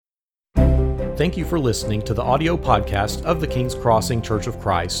thank you for listening to the audio podcast of the King's Crossing Church of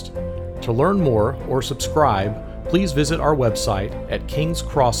Christ. To learn more or subscribe, please visit our website at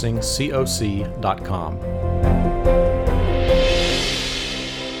kingscrossingcoc.com.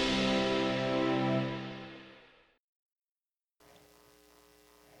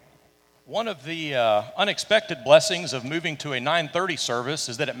 One of the unexpected blessings of moving to a 9:30 service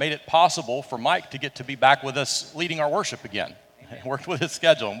is that it made it possible for Mike to get to be back with us leading our worship again. It worked with his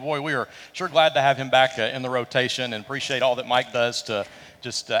schedule. And boy, we are sure glad to have him back in the rotation and appreciate all that Mike does to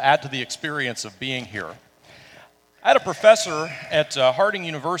just add to the experience of being here. I had a professor at Harding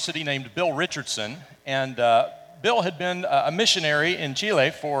University named Bill Richardson, and Bill had been a missionary in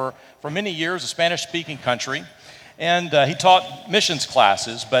Chile for many years, a Spanish-speaking country. And he taught missions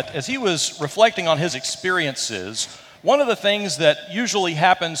classes, but as he was reflecting on his experiences, one of the things that usually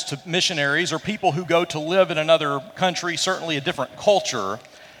happens to missionaries or people who go to live in another country, certainly a different culture,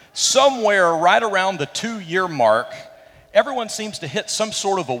 somewhere right around the 2-year mark, everyone seems to hit some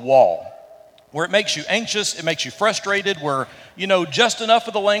sort of a wall where it makes you anxious, it makes you frustrated, where you know just enough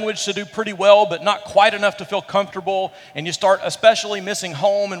of the language to do pretty well, but not quite enough to feel comfortable, and you start especially missing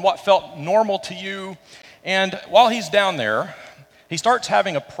home and what felt normal to you. And while he's down there, he starts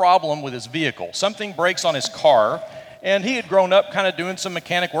having a problem with his vehicle. Something breaks on his car, and he had grown up kind of doing some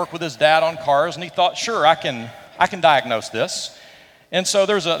mechanic work with his dad on cars, and he thought, sure, I can diagnose this. And so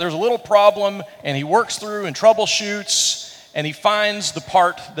there's a little problem, and he works through and troubleshoots, and he finds the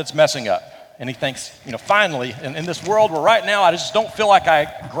part that's messing up. And he thinks, finally, in this world where right now I just don't feel like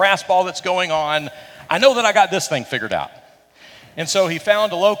I grasp all that's going on, I know that I got this thing figured out. And so he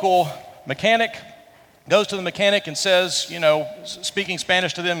found a local mechanic, goes to the mechanic and says, speaking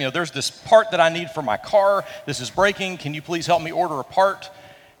Spanish to them, there's this part that I need for my car. This is breaking. Can you please help me order a part?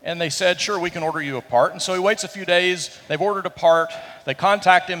 And they said, sure, we can order you a part. And so he waits a few days. They've ordered a part. They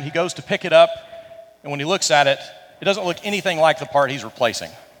contact him. He goes to pick it up. And when he looks at it, it doesn't look anything like the part he's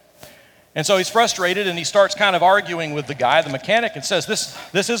replacing. And so he's frustrated, and he starts kind of arguing with the guy, the mechanic, and says,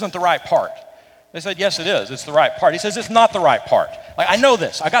 this isn't the right part. They said, yes, it is. It's the right part. He says, it's not the right part. I know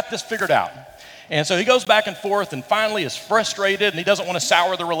this. I got this figured out. And so he goes back and forth and finally is frustrated, and he doesn't want to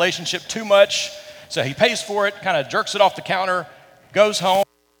sour the relationship too much. So he pays for it, kind of jerks it off the counter, goes home,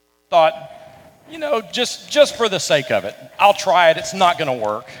 thought, just for the sake of it, I'll try it. It's not going to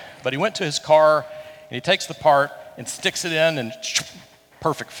work. But he went to his car, and he takes the part and sticks it in, and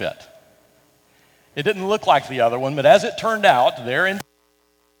perfect fit. It didn't look like the other one, but as it turned out, they're in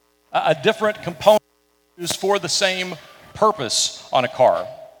a different component used for the same purpose on a car.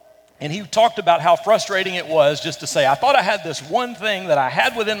 And he talked about how frustrating it was just to say, I thought I had this one thing that I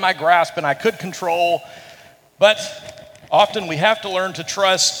had within my grasp and I could control, but often we have to learn to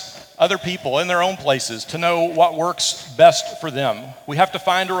trust other people in their own places to know what works best for them. We have to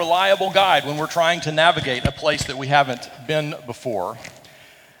find a reliable guide when we're trying to navigate a place that we haven't been before.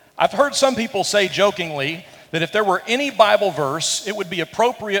 I've heard some people say jokingly that if there were any Bible verse, it would be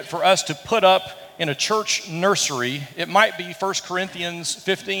appropriate for us to put up in a church nursery. It might be 1 Corinthians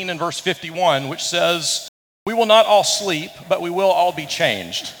 15 and verse 51, which says, we will not all sleep, but we will all be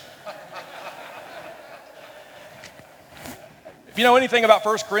changed. If you know anything about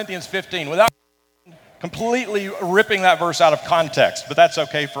 1 Corinthians 15, without completely ripping that verse out of context, but that's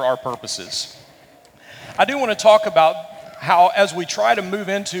okay for our purposes. I do want to talk about how as we try to move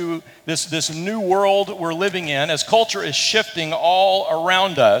into this new world we're living in, as culture is shifting all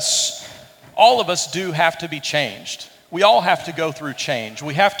around us, all of us do have to be changed. We all have to go through change.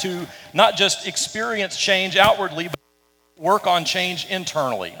 We have to not just experience change outwardly, but work on change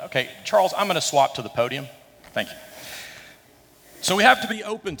internally. Okay, Charles, I'm going to swap to the podium. Thank you. So we have to be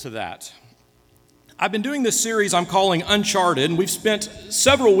open to that. I've been doing this series I'm calling Uncharted, and we've spent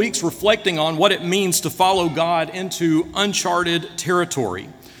several weeks reflecting on what it means to follow God into uncharted territory.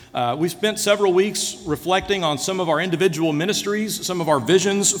 We've spent several weeks reflecting on some of our individual ministries, some of our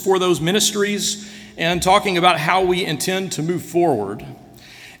visions for those ministries, and talking about how we intend to move forward.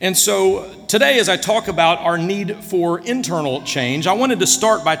 And so today, as I talk about our need for internal change, I wanted to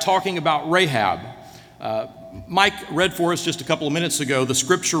start by talking about Rahab. Mike read for us just a couple of minutes ago the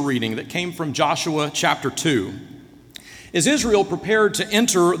scripture reading that came from Joshua chapter 2. As Israel prepared to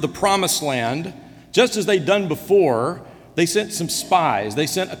enter the promised land, just as they'd done before, they sent some spies. They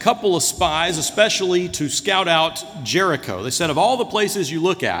sent a couple of spies, especially to scout out Jericho. They said, of all the places you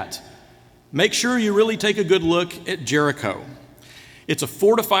look at, make sure you really take a good look at Jericho. It's a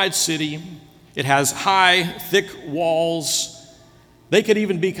fortified city. It has high, thick walls. They could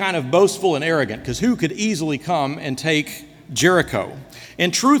even be kind of boastful and arrogant, because who could easily come and take Jericho.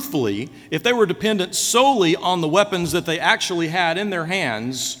 And truthfully, if they were dependent solely on the weapons that they actually had in their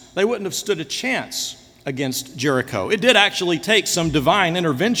hands, they wouldn't have stood a chance against Jericho. It did actually take some divine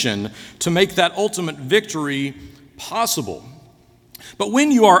intervention to make that ultimate victory possible. But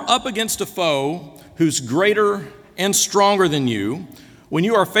when you are up against a foe who's greater and stronger than you, when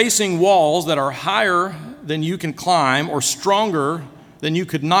you are facing walls that are higher than you can climb or stronger than you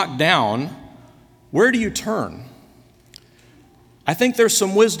could knock down, where do you turn? I think there's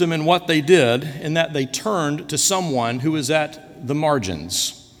some wisdom in what they did, in that they turned to someone who is at the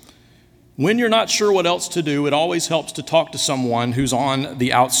margins. When you're not sure what else to do, it always helps to talk to someone who's on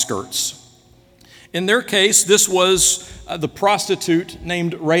the outskirts. In their case, this was the prostitute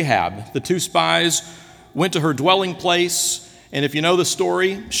named Rahab. The two spies went to her dwelling place, and if you know the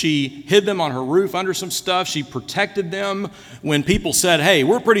story, she hid them on her roof under some stuff. She protected them when people said, hey,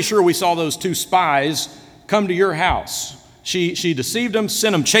 we're pretty sure we saw those two spies come to your house. She deceived them,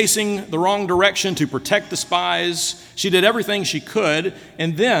 sent them chasing the wrong direction to protect the spies. She did everything she could,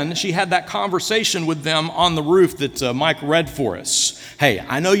 and then she had that conversation with them on the roof that Mike read for us. Hey,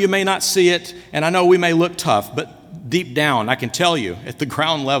 I know you may not see it, and I know we may look tough, but deep down, I can tell you, at the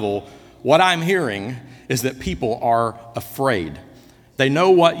ground level, what I'm hearing is that people are afraid. They know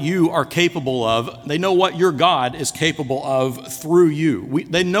what you are capable of. They know what your God is capable of through you.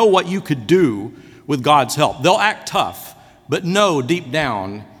 They know what you could do with God's help. They'll act tough, but know deep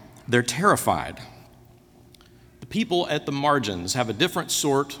down they're terrified. The people at the margins have a different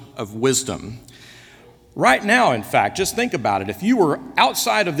sort of wisdom. Right now, in fact, just think about it. If you were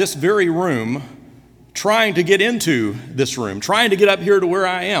outside of this very room, trying to get into this room, trying to get up here to where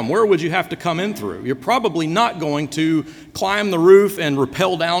I am, where would you have to come in through? You're probably not going to climb the roof and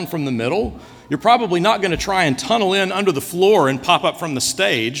rappel down from the middle. You're probably not going to try and tunnel in under the floor and pop up from the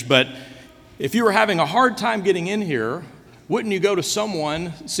stage. But if you were having a hard time getting in here, wouldn't you go to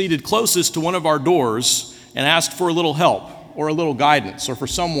someone seated closest to one of our doors and ask for a little help or a little guidance, or for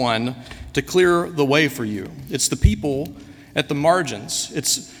someone to clear the way for you? It's the people at the margins.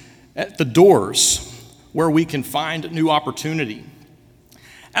 It's at the doors where we can find new opportunity.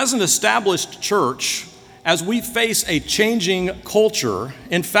 As an established church, as we face a changing culture,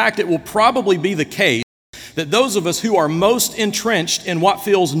 in fact, it will probably be the case that those of us who are most entrenched in what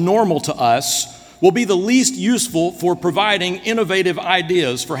feels normal to us will be the least useful for providing innovative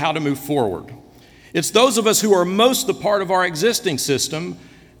ideas for how to move forward. It's those of us who are most the part of our existing system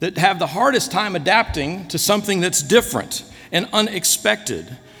that have the hardest time adapting to something that's different and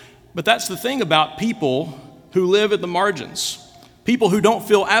unexpected. But that's the thing about people who live at the margins, people who don't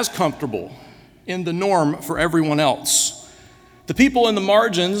feel as comfortable in the norm for everyone else. The people in the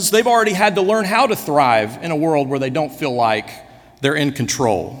margins, they've already had to learn how to thrive in a world where they don't feel like they're in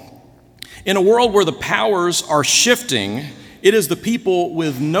control. In a world where the powers are shifting, it is the people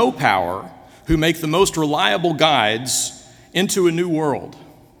with no power who make the most reliable guides into a new world.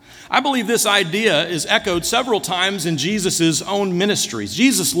 I believe this idea is echoed several times in Jesus' own ministries.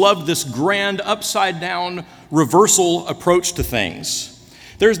 Jesus loved this grand, upside-down, reversal approach to things.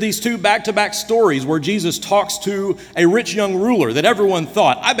 There's these two back-to-back stories where Jesus talks to a rich young ruler that everyone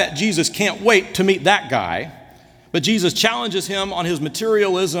thought, I bet Jesus can't wait to meet that guy. But Jesus challenges him on his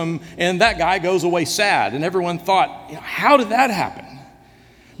materialism, and that guy goes away sad. And everyone thought, how did that happen?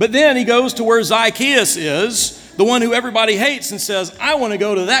 But then he goes to where Zacchaeus is, the one who everybody hates, and says, I want to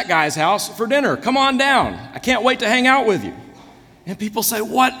go to that guy's house for dinner. Come on down. I can't wait to hang out with you. And people say,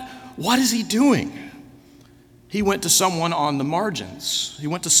 what is he doing? He went to someone on the margins. He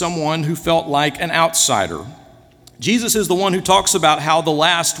went to someone who felt like an outsider. Jesus is the one who talks about how the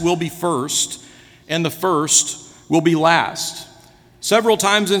last will be first and the first will be last. Several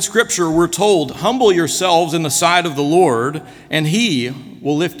times in Scripture, we're told, humble yourselves in the sight of the Lord, and he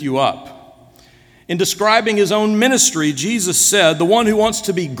will lift you up. In describing his own ministry, Jesus said, the one who wants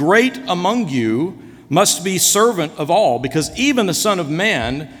to be great among you must be servant of all, because even the Son of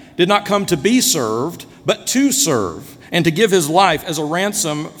Man did not come to be served, but to serve, and to give his life as a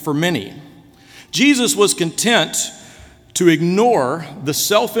ransom for many. Jesus was content to ignore the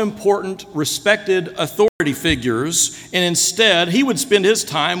self-important, respected authority figures, and instead he would spend his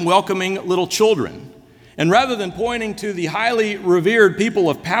time welcoming little children. And rather than pointing to the highly revered people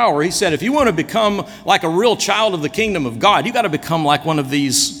of power, he said, if you want to become like a real child of the kingdom of God, you got to become like one of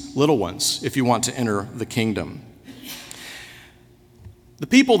these little ones if you want to enter the kingdom. The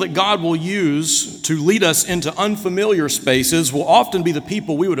people that God will use to lead us into unfamiliar spaces will often be the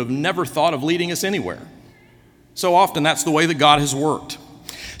people we would have never thought of leading us anywhere. So often that's the way that God has worked.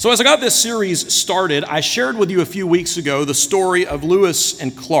 So as I got this series started, I shared with you a few weeks ago the story of Lewis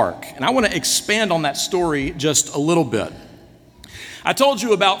and Clark. And I want to expand on that story just a little bit. I told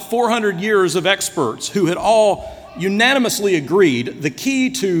you about 400 years of experts who had all unanimously agreed the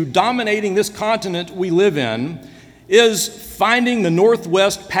key to dominating this continent we live in is finding the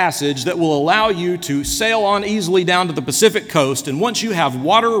Northwest Passage that will allow you to sail on easily down to the Pacific coast. And once you have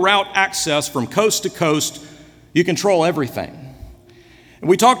water route access from coast to coast, you control everything. And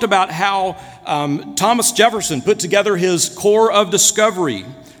we talked about how Thomas Jefferson put together his Corps of Discovery,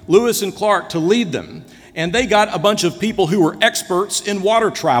 Lewis and Clark, to lead them. And they got a bunch of people who were experts in water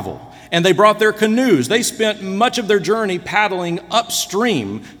travel. And they brought their canoes. They spent much of their journey paddling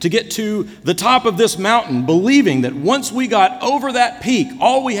upstream to get to the top of this mountain, believing that once we got over that peak,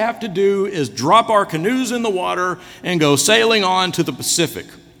 all we have to do is drop our canoes in the water and go sailing on to the Pacific,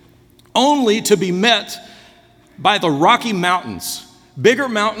 only to be met by the Rocky Mountains, bigger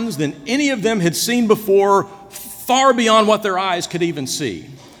mountains than any of them had seen before, far beyond what their eyes could even see.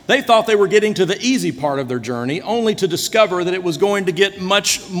 They thought they were getting to the easy part of their journey, only to discover that it was going to get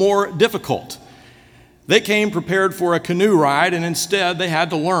much more difficult. They came prepared for a canoe ride, and instead they had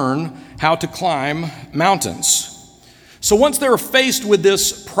to learn how to climb mountains. So once they were faced with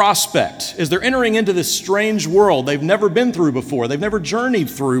this prospect, as they're entering into this strange world they've never been through before, they've never journeyed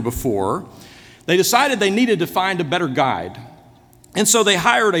through before, they decided they needed to find a better guide. And so they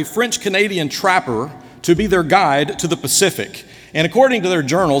hired a French-Canadian trapper to be their guide to the Pacific. And according to their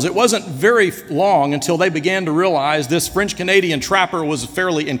journals, it wasn't very long until they began to realize this French-Canadian trapper was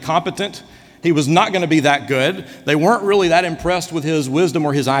fairly incompetent. He was not going to be that good. They weren't really that impressed with his wisdom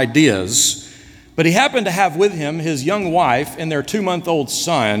or his ideas. But he happened to have with him his young wife and their 2-month-old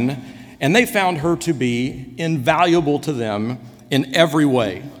son, and they found her to be invaluable to them in every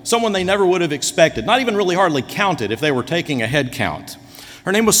way. Someone they never would have expected, not even really hardly counted if they were taking a head count.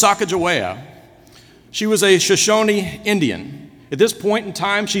 Her name was Sacagawea. She was a Shoshone Indian. At this point in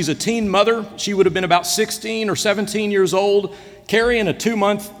time, she's a teen mother. She would have been about 16 or 17 years old, carrying a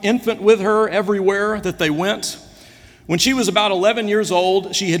 2-month infant with her everywhere that they went. When she was about 11 years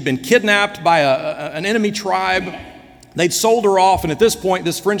old, she had been kidnapped by an enemy tribe. They'd sold her off, and at this point,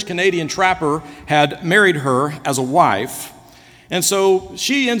 this French-Canadian trapper had married her as a wife. And so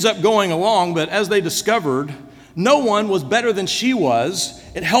she ends up going along, but as they discovered, no one was better than she was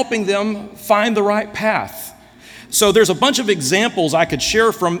at helping them find the right path. So there's a bunch of examples I could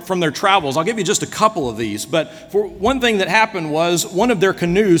share from their travels. I'll give you just a couple of these. But for one thing that happened was one of their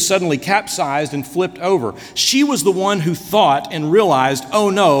canoes suddenly capsized and flipped over. She was the one who thought and realized, oh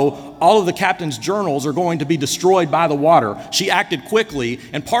no, all of the captain's journals are going to be destroyed by the water. She acted quickly,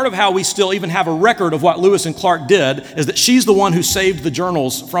 and part of how we still even have a record of what Lewis and Clark did is that she's the one who saved the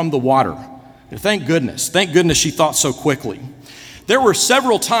journals from the water. And thank goodness she thought so quickly. There were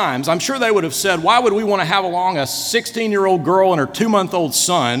several times, I'm sure they would have said, why would we want to have along a 16-year-old girl and her 2-month-old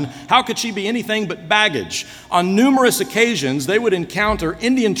son? How could she be anything but baggage? On numerous occasions, they would encounter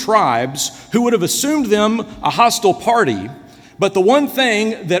Indian tribes who would have assumed them a hostile party, but the one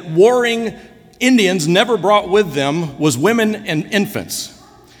thing that warring Indians never brought with them was women and infants.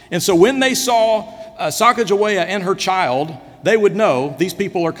 And so when they saw Sacagawea and her child, they would know these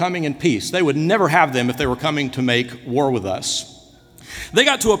people are coming in peace. They would never have them if they were coming to make war with us. They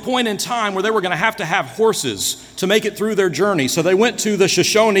got to a point in time where they were going to have horses to make it through their journey. So they went to the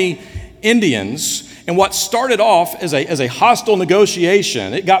Shoshone Indians, and what started off as a hostile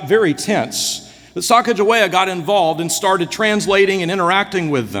negotiation, it got very tense. But Sacagawea got involved and started translating and interacting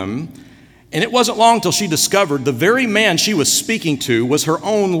with them. And it wasn't long till she discovered the very man she was speaking to was her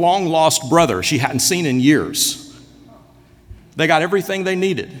own long-lost brother she hadn't seen in years. They got everything they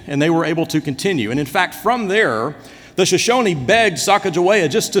needed, and they were able to continue. And in fact, from there, the Shoshone begged Sacagawea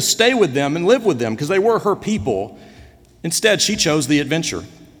just to stay with them and live with them because they were her people. Instead, she chose the adventure.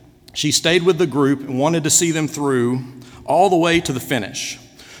 She stayed with the group and wanted to see them through all the way to the finish.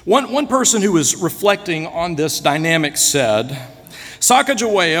 One person who was reflecting on this dynamic said,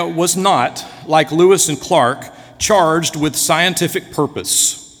 Sacagawea was not, like Lewis and Clark, charged with scientific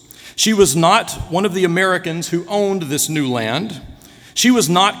purpose. She was not one of the Americans who owned this new land. She was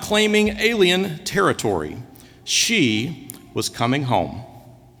not claiming alien territory. She was coming home.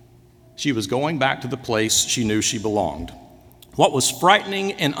 She was going back to the place she knew she belonged. What was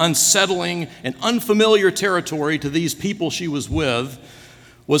frightening and unsettling and unfamiliar territory to these people she was with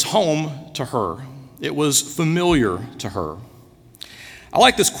was home to her. It was familiar to her. I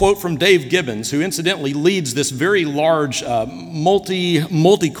like this quote from Dave Gibbons, who incidentally leads this very large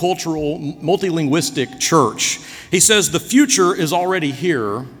multicultural, multilinguistic church. He says, "The future is already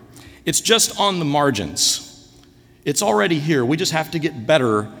here. It's just on the margins. It's already here. We just have to get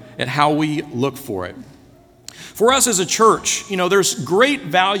better at how we look for it." For us as a church, there's great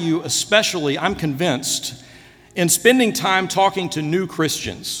value, especially, I'm convinced, in spending time talking to new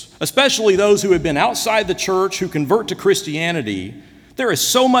Christians, especially those who have been outside the church who convert to Christianity, there is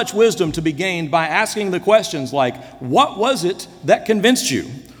so much wisdom to be gained by asking the questions like, what was it that convinced you?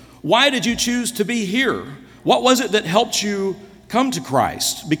 Why did you choose to be here? What was it that helped you come to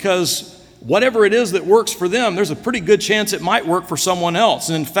Christ? Because whatever it is that works for them, there's a pretty good chance it might work for someone else.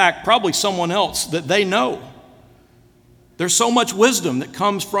 And in fact, probably someone else that they know. There's so much wisdom that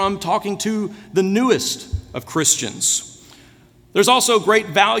comes from talking to the newest of Christians. There's also great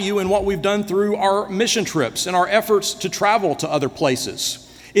value in what we've done through our mission trips and our efforts to travel to other places.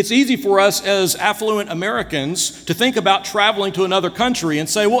 It's easy for us as affluent Americans to think about traveling to another country and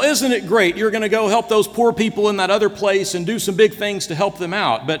say, well, isn't it great? You're going to go help those poor people in that other place and do some big things to help them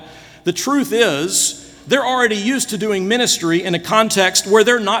out. But the truth is, they're already used to doing ministry in a context where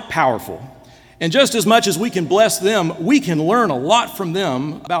they're not powerful. And just as much as we can bless them, we can learn a lot from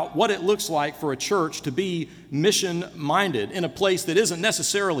them about what it looks like for a church to be mission-minded in a place that isn't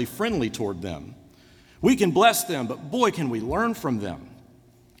necessarily friendly toward them. We can bless them, but boy, can we learn from them.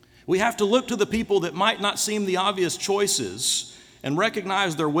 We have to look to the people that might not seem the obvious choices and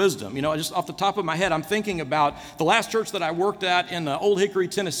recognize their wisdom. You know, just off the top of my head, I'm thinking about the last church that I worked at in Old Hickory,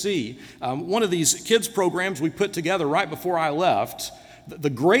 Tennessee. One of these kids programs we put together right before I left.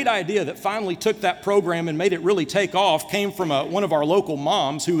 The great idea that finally took that program and made it really take off came from one of our local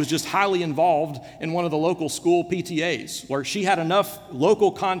moms who was just highly involved in one of the local school PTAs, where she had enough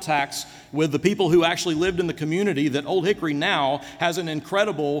local contacts with the people who actually lived in the community that Old Hickory now has an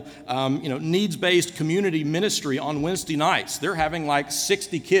incredible needs-based community ministry on Wednesday nights. They're having like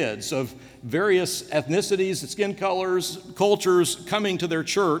 60 kids of various ethnicities, skin colors, cultures coming to their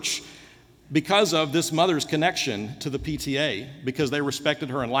church because of this mother's connection to the PTA, because they respected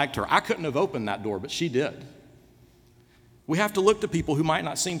her and liked her. I couldn't have opened that door, but she did. We have to look to people who might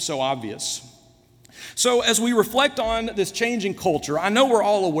not seem so obvious. So as we reflect on this changing culture, I know we're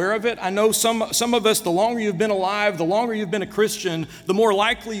all aware of it. I know some of us, the longer you've been alive, the longer you've been a Christian, the more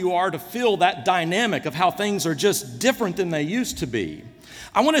likely you are to feel that dynamic of how things are just different than they used to be.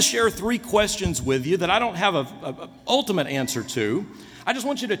 I want to share 3 questions with you that I don't have an ultimate answer to. I just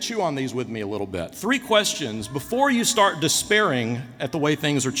want you to chew on these with me a little bit. 3 questions before you start despairing at the way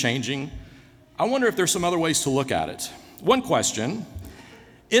things are changing. I wonder if there's some other ways to look at it. 1 question,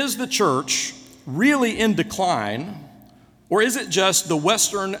 is the church really in decline, or is it just the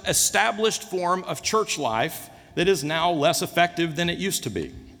Western established form of church life that is now less effective than it used to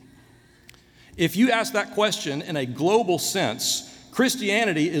be? If you ask that question in a global sense,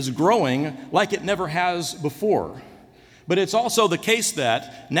 Christianity is growing like it never has before. But it's also the case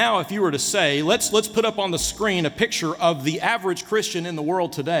that now if you were to say, let's put up on the screen a picture of the average Christian in the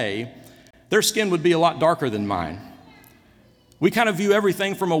world today, their skin would be a lot darker than mine. We kind of view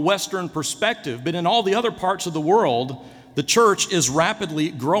everything from a Western perspective, but in all the other parts of the world, the church is rapidly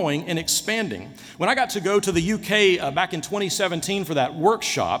growing and expanding. When I got to go to the UK back in 2017 for that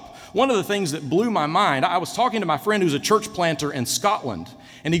workshop, one of the things that blew my mind, I was talking to my friend who's a church planter in Scotland,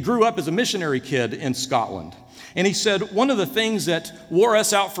 and he grew up as a missionary kid in Scotland. And he said, one of the things that wore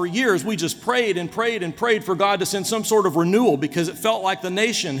us out for years, we just prayed and prayed and prayed for God to send some sort of renewal because it felt like the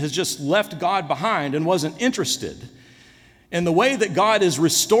nation has just left God behind and wasn't interested. And the way that God is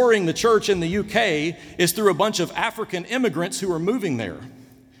restoring the church in the UK is through a bunch of African immigrants who are moving there.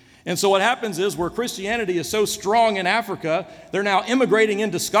 And so what happens is where Christianity is so strong in Africa, they're now immigrating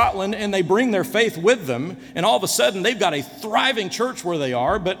into Scotland and they bring their faith with them. And all of a sudden they've got a thriving church where they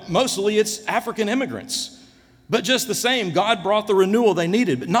are, but mostly it's African immigrants. But just the same, God brought the renewal they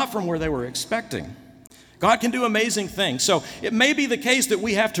needed, but not from where they were expecting. God can do amazing things. So it may be the case that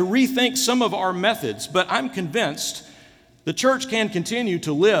we have to rethink some of our methods, but I'm convinced the church can continue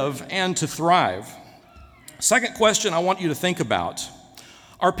to live and to thrive. Second question I want you to think about.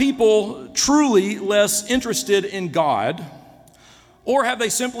 Are people truly less interested in God, or have they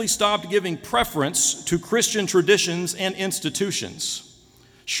simply stopped giving preference to Christian traditions and institutions?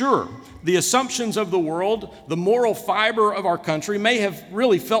 Sure, the assumptions of the world, the moral fiber of our country may have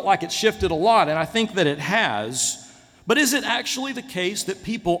really felt like it shifted a lot, and I think that it has. But is it actually the case that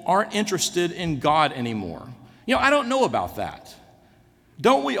people aren't interested in God anymore? You know, I don't know about that.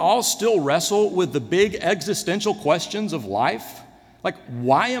 Don't we all still wrestle with the big existential questions of life? Like,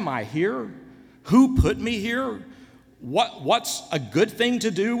 why am I here? Who put me here? What's a good thing to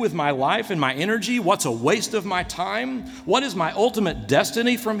do with my life and my energy? What's a waste of my time? What is my ultimate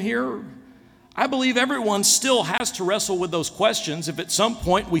destiny from here? I believe everyone still has to wrestle with those questions if at some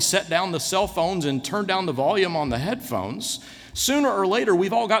point we set down the cell phones and turn down the volume on the headphones. Sooner or later,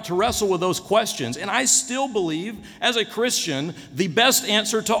 we've all got to wrestle with those questions. And I still believe, as a Christian, the best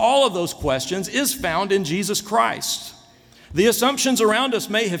answer to all of those questions is found in Jesus Christ. The assumptions around us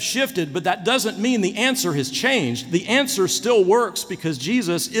may have shifted, but that doesn't mean the answer has changed. The answer still works because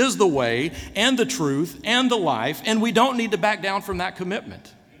Jesus is the way and the truth and the life, and we don't need to back down from that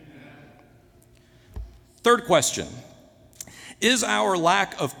commitment. Third question. Is our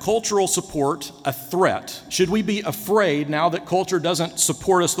lack of cultural support a threat? Should we be afraid now that culture doesn't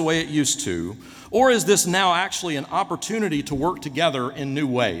support us the way it used to? Or is this now actually an opportunity to work together in new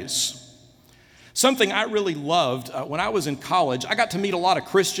ways? Something I really loved when I was in college, I got to meet a lot of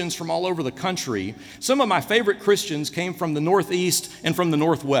Christians from all over the country. Some of my favorite Christians came from the Northeast and from the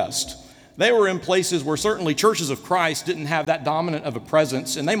Northwest. They were in places where certainly churches of Christ didn't have that dominant of a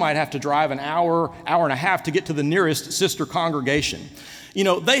presence, and they might have to drive an hour, hour and a half to get to the nearest sister congregation. You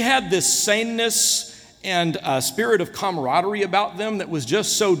know, they had this saneness and spirit of camaraderie about them that was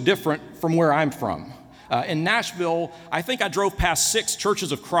just so different from where I'm from. In Nashville, I think I drove past 6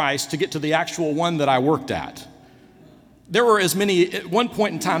 churches of Christ to get to the actual one that I worked at. There were as many, at one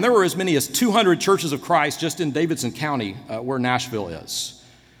point in time, there were as many as 200 churches of Christ just in Davidson County, where Nashville is.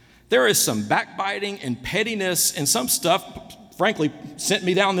 There is some backbiting and pettiness, and some stuff, frankly, sent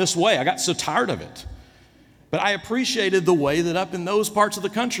me down this way. I got so tired of it. But I appreciated the way that up in those parts of the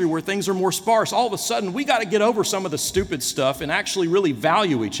country where things are more sparse, all of a sudden, we got to get over some of the stupid stuff and actually really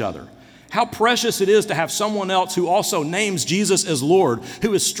value each other. How precious it is to have someone else who also names Jesus as Lord,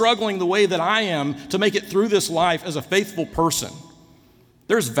 who is struggling the way that I am to make it through this life as a faithful person.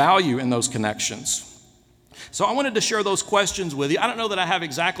 There's value in those connections. So I wanted to share those questions with you. I don't know that I have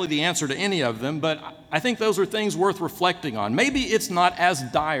exactly the answer to any of them, but I think those are things worth reflecting on. Maybe it's not as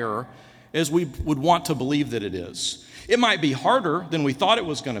dire as we would want to believe that it is. It might be harder than we thought it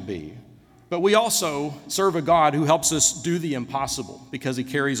was going to be, but we also serve a God who helps us do the impossible because he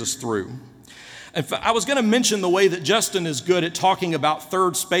carries us through. I was going to mention the way that Justin is good at talking about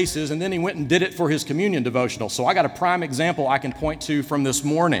third spaces, and then he went and did it for his communion devotional. So I got a prime example I can point to from this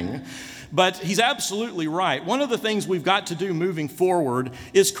morning. But he's absolutely right. One of the things we've got to do moving forward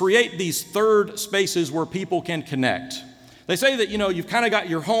is create these third spaces where people can connect. They say that, you've kind of got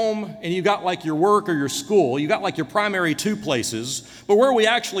your home and you've got like your work or your school. You've got like your primary 2 places. But where we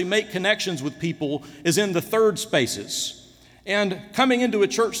actually make connections with people is in the third spaces. And coming into a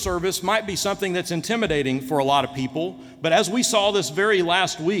church service might be something that's intimidating for a lot of people. But as we saw this very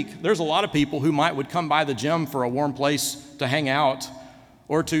last week, there's a lot of people who would come by the gym for a warm place to hang out,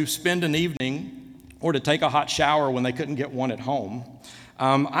 or to spend an evening, or to take a hot shower when they couldn't get one at home.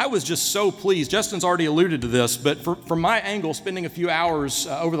 I was just so pleased. Justin's already alluded to this, but from my angle, spending a few hours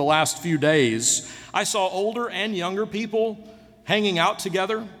over the last few days, I saw older and younger people hanging out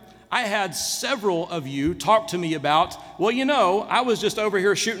together. I had several of you talk to me about, I was just over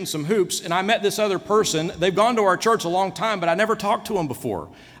here shooting some hoops, and I met this other person. They've gone to our church a long time, but I never talked to them before.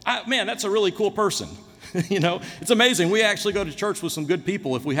 Man, that's a really cool person. It's amazing. We actually go to church with some good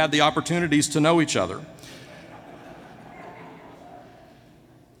people if we had the opportunities to know each other.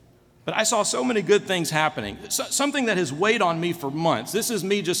 But I saw so many good things happening. Something that has weighed on me for months. This is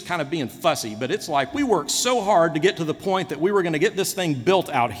me just kind of being fussy, but it's like we worked so hard to get to the point that we were going to get this thing built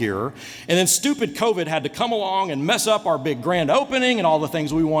out here, and then stupid COVID had to come along and mess up our big grand opening and all the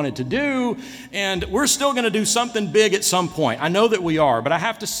things we wanted to do, and we're still going to do something big at some point. I know that we are, but I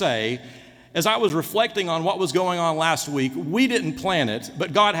have to say, as I was reflecting on what was going on last week, we didn't plan it,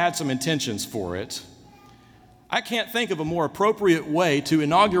 but God had some intentions for it. I can't think of a more appropriate way to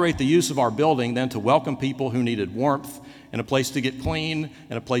inaugurate the use of our building than to welcome people who needed warmth and a place to get clean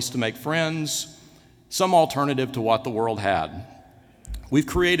and a place to make friends, some alternative to what the world had. We've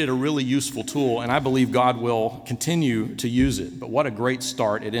created a really useful tool, and I believe God will continue to use it, but what a great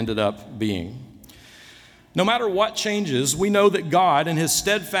start it ended up being. No matter what changes, we know that God and his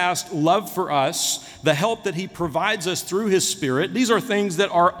steadfast love for us, the help that he provides us through his Spirit, these are things that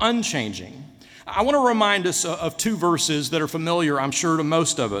are unchanging. I want to remind us of 2 verses that are familiar, I'm sure, to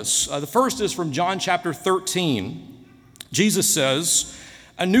most of us. The first is from John chapter 13. Jesus says,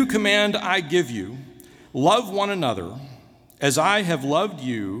 "A new command I give you, love one another. As I have loved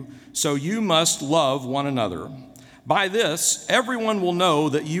you, so you must love one another. By this, everyone will know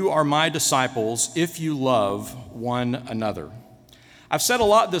that you are my disciples if you love one another." I've said a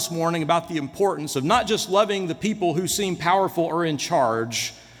lot this morning about the importance of not just loving the people who seem powerful or in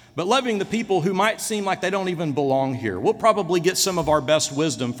charge, but loving the people who might seem like they don't even belong here. We'll probably get some of our best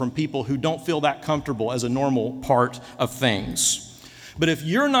wisdom from people who don't feel that comfortable as a normal part of things. But if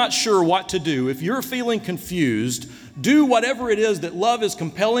you're not sure what to do, if you're feeling confused, do whatever it is that love is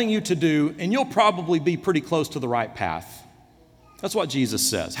compelling you to do, and you'll probably be pretty close to the right path. That's what Jesus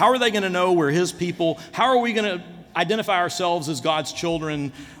says. How are they going to know we're his people? How are we going to identify ourselves as God's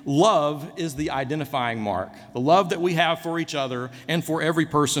children? Love is the identifying mark, the love that we have for each other and for every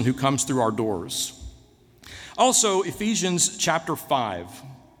person who comes through our doors. Also, Ephesians chapter 5.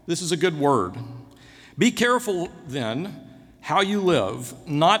 This is a good word. Be careful then how you live,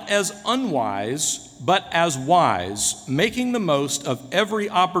 not as unwise, but as wise, making the most of every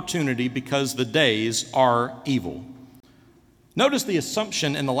opportunity because the days are evil. Notice the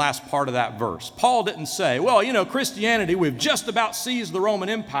assumption in the last part of that verse. Paul didn't say, well, Christianity, we've just about seized the Roman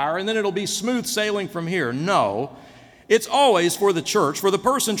Empire, and then it'll be smooth sailing from here. No, it's always for the church, for the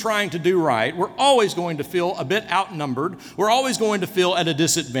person trying to do right. We're always going to feel a bit outnumbered. We're always going to feel at a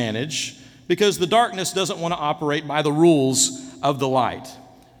disadvantage because the darkness doesn't want to operate by the rules of the light.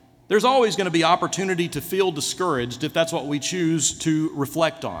 There's always going to be opportunity to feel discouraged if that's what we choose to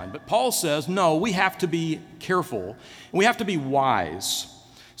reflect on. But Paul says, no, we have to be careful and we have to be wise.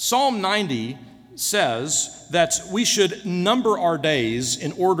 Psalm 90 says that we should number our days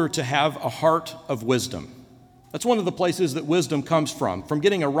in order to have a heart of wisdom. That's one of the places that wisdom comes from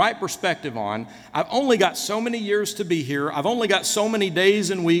getting a right perspective on, I've only got so many years to be here. I've only got so many days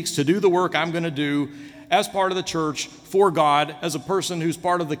and weeks to do the work I'm going to do as part of the church, for God, as a person who's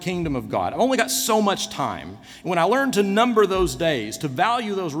part of the kingdom of God. I've only got so much time. And when I learn to number those days, to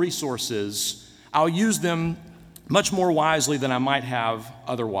value those resources, I'll use them much more wisely than I might have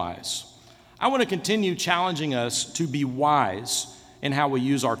otherwise. I want to continue challenging us to be wise in how we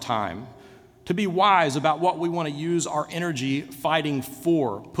use our time, to be wise about what we want to use our energy fighting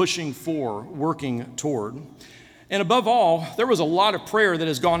for, pushing for, working toward. And above all, there was a lot of prayer that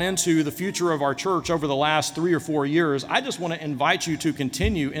has gone into the future of our church over the last 3 or 4 years. I just want to invite you to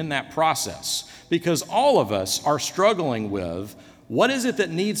continue in that process because all of us are struggling with what is it that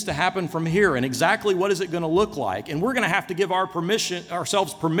needs to happen from here and exactly what is it going to look like. And we're going to have to give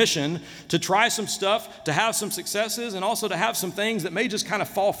ourselves permission to try some stuff, to have some successes, and also to have some things that may just kind of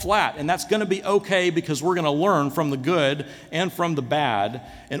fall flat. And that's going to be okay because we're going to learn from the good and from the bad.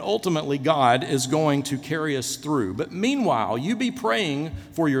 And ultimately, God is going to carry us through. But meanwhile, you be praying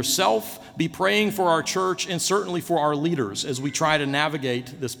for yourself, be praying for our church, and certainly for our leaders as we try to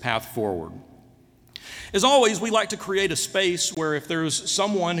navigate this path forward. As always, we like to create a space where if there's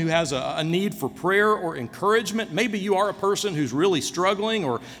someone who has a need for prayer or encouragement, maybe you are a person who's really struggling,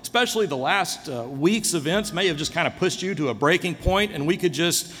 or especially the last week's events may have just kind of pushed you to a breaking point, and we could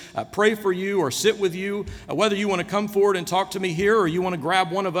just pray for you or sit with you, whether you want to come forward and talk to me here or you want to grab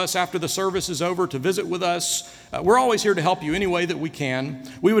one of us after the service is over to visit with us. We're always here to help you any way that we can.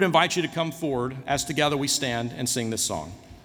 We would invite you to come forward as together we stand and sing this song.